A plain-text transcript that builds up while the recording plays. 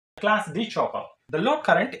class D chopper. The load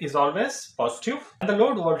current is always positive and the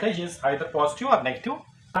load voltage is either positive or negative.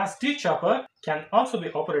 Class D chopper can also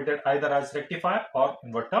be operated either as rectifier or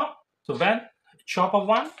inverter. So when chopper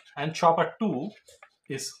 1 and chopper 2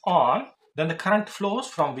 is on, then the current flows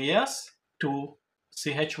from Vs to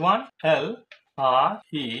CH1 L R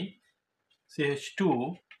E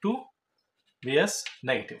CH2 to Vs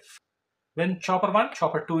negative. When chopper 1,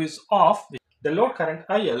 chopper 2 is off, the load current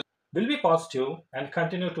IL will be positive and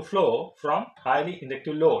continue to flow from highly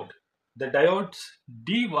inductive load. The diodes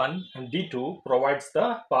D1 and D2 provides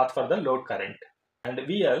the path for the load current and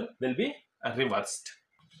VL will be reversed.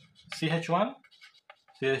 CH1,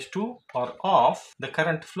 CH2 are off, the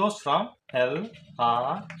current flows from L,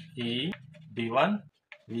 R, E, D1,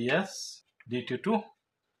 Vs, D2 to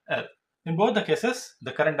L. In both the cases,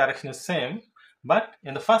 the current direction is same, but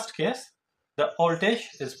in the first case, the voltage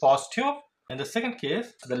is positive. In the second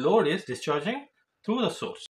case, the load is discharging through the source.